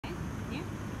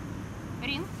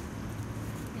Ринг.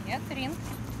 Нет, ринг.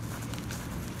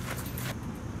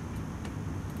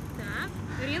 Так,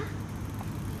 ринг.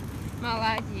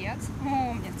 Молодец.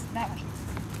 Умница. Давай.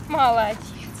 Молодец.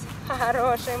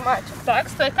 Хороший мальчик. Так,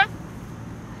 стойка.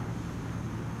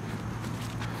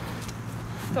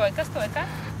 Стойка, стойка.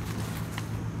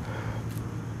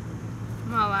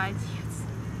 Молодец.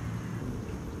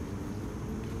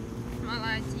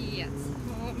 Молодец.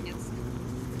 Умница.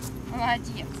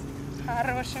 Молодец.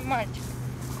 Хороший мальчик.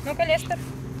 Ну-ка, Лестер.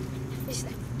 Иди сюда.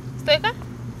 Стойка.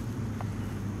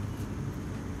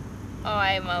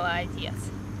 Ой, молодец.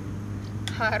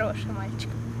 Хороший мальчик.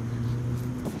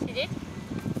 Сидеть.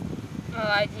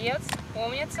 Молодец.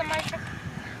 Умница, мальчик.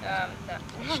 Да.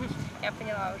 Я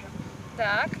поняла уже.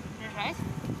 Так, лежать.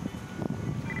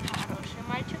 Хороший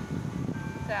мальчик.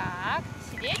 Так,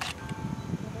 сидеть.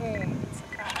 Умница,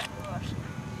 хороший.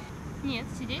 Нет,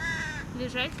 сидеть.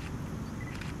 Лежать.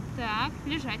 Так,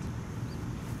 лежать.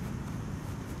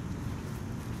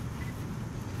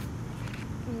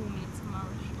 Умница,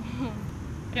 малыш.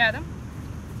 Рядом.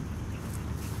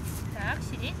 Так,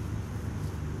 сидеть.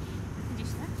 Иди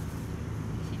сюда.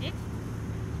 Сидеть.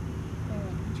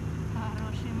 Умничка.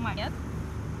 Хороший мальчик.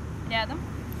 Рядом.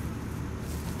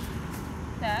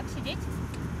 Так, сидеть.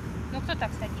 Ну, кто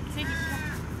так садится? Иди сюда.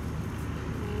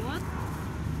 Вот.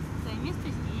 Твое место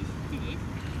здесь. Сидеть.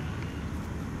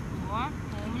 О,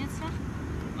 умница.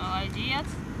 Молодец.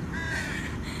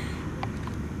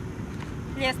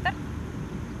 Лестер.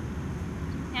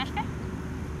 Няшка.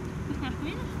 Вкусняшку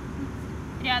видишь?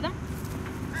 Рядом.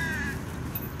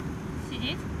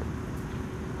 Сидеть.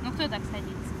 Ну, кто так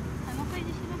садится? А ну-ка,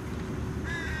 иди сюда.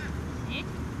 Сидеть.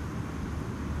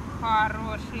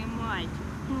 Хороший мальчик.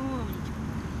 Умничка.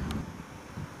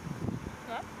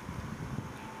 Да?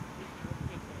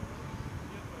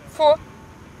 Фу.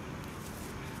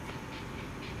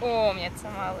 Умница,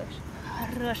 малыш.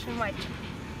 Хороший мальчик.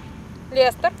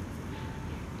 Лестер.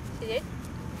 Сидеть.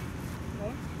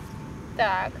 Ну.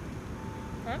 Так.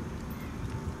 А?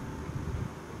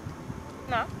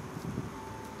 На.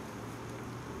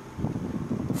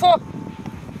 Фу.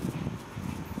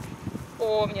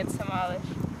 Умница, малыш.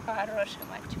 Хороший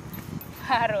мальчик.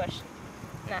 Хороший.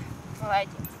 На,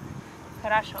 молодец.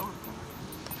 Хорошо.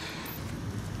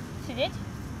 Сидеть.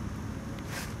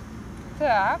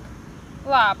 Так.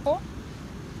 Лапу.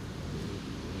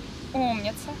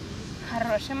 Умница.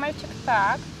 Хороший мальчик.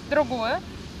 Так. Другую.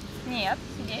 Нет.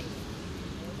 Сидеть.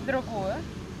 Другую.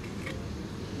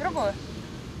 Другую.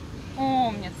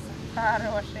 Умница.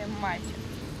 Хороший мальчик.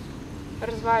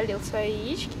 Развалил свои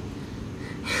яички.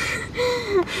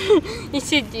 И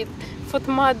сидит.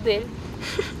 Фотомодель.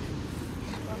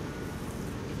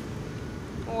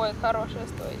 Ой, хорошая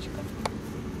стоечка.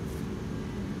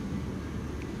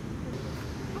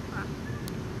 Опа.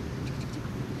 Чик-чик-чик.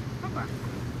 Опа.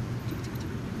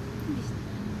 Чик-чик-чик. Иди сюда.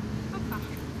 Опа.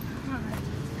 Молодец.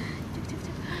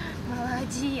 Чик-чик-чик.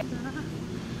 Молодец.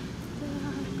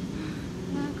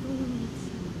 Так, умница.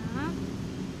 Так.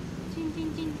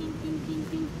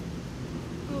 Тинь-тинь-тинь-тинь-тинь-тинь.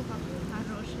 О, какой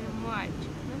хороший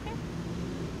мальчик. Ну-ка.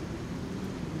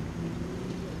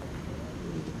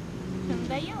 Что,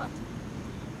 надоело?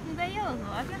 Надоело? Ну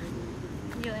ладно.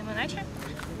 Делаем иначе.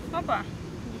 Опа.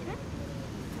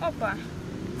 Опа.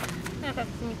 Я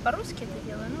как-то не по-русски это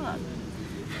делаю, ну ладно.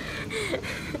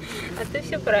 А ты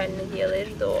все правильно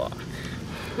делаешь, да.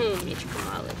 Умничка,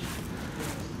 малыш.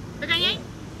 Догоняй.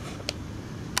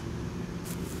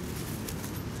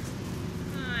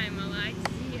 Ай,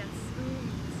 молодец.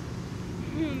 Умница.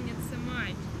 Умница,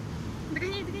 мать.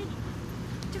 Догоняй, догоняй.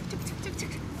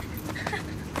 Чик-чик-чик-чик-чик.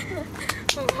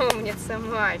 Умница,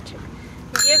 мальчик.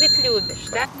 Бегать любишь,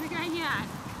 да? Догоняй.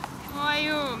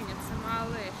 Ой, умница,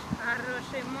 малыш.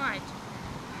 Хороший мальчик.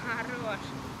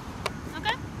 Хороший.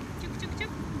 Ну-ка. Чик-чик-чик.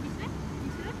 Иди сюда. Иди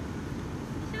сюда.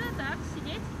 Иди сюда. Так,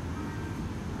 сидеть.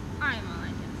 Ай,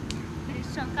 молодец.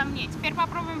 Решен ко мне. Теперь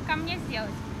попробуем ко мне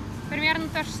сделать. Примерно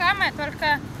то же самое,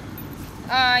 только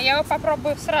я его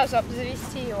попробую сразу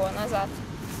обзавести его назад.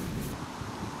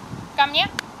 Ко мне.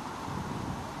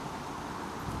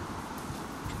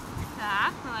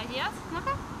 Так, молодец.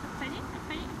 Ну-ка, отходи,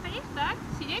 отходи, отходи. Так,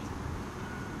 сидеть.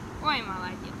 Ой,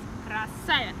 молодец.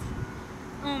 Красавец.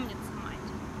 Умница,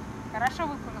 мальчик. Хорошо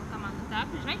выполнил команду. Так,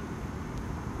 лежать.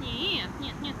 Нет,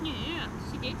 нет, нет, нет.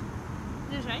 Сидеть.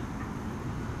 Лежать.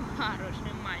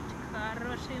 Хороший мальчик,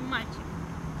 хороший мальчик.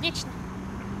 Отлично.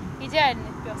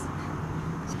 Идеальный пес.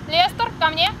 Лестер, ко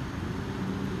мне.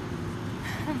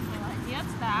 Молодец.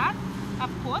 Так.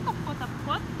 Обход, обход,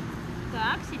 обход.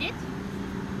 Так, сидеть.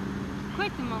 Какой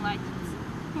ты молодец.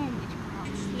 Умничка,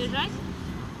 малыш. Лежать.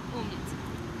 Умница.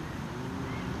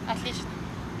 Отлично.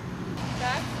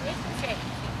 Так, сидеть, включай.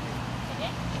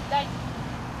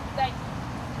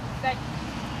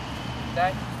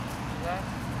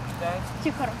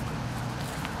 Тихо.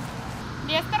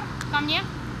 Лестер, ко мне.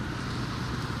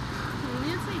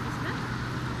 Умница, иди сюда.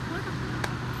 Вот так.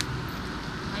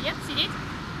 Молодец, сидеть.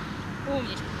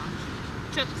 Умничка, малыш.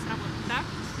 Четко сработал, так?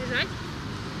 Лежать.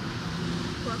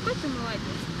 Какой ты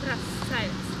молодец,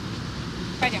 красавец.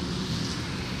 Пойдем.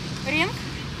 Ринг.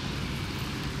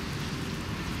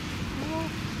 Ну,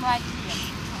 молодец,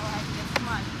 молодец,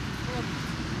 мальчик.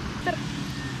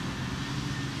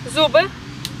 Зубы.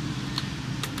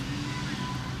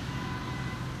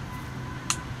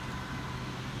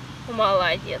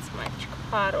 Молодец, мальчик,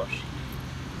 хороший.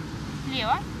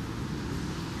 Лево.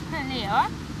 Лево.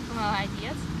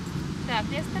 Молодец. Так,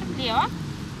 Лестер, лево.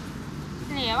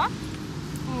 Лево.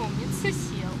 Умница,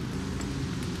 сел.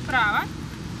 Право.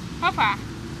 Опа.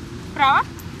 Право.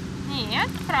 Нет,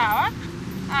 право.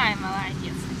 Ай,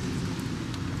 молодец.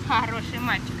 Хороший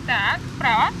мальчик. Так,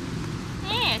 право.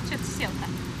 Нет, что ты сел-то?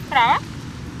 Право.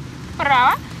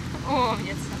 Право.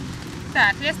 Умница.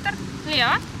 Так, Лестер,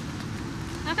 лево.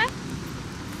 Ну-ка.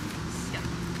 Сел.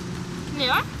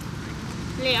 Лево.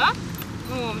 Лево.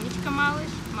 Умничка, малыш.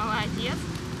 Молодец.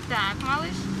 Так,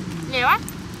 малыш. Лево.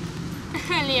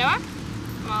 Лево.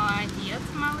 Молодец,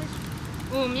 малыш.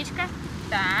 Умничка.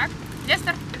 Так.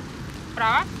 Лестер.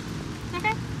 Право.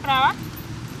 Ну-ка. Право.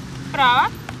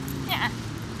 Право. Не.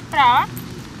 Право.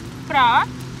 Право.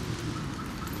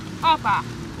 Опа.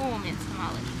 Умница,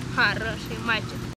 малыш. Хороший мальчик.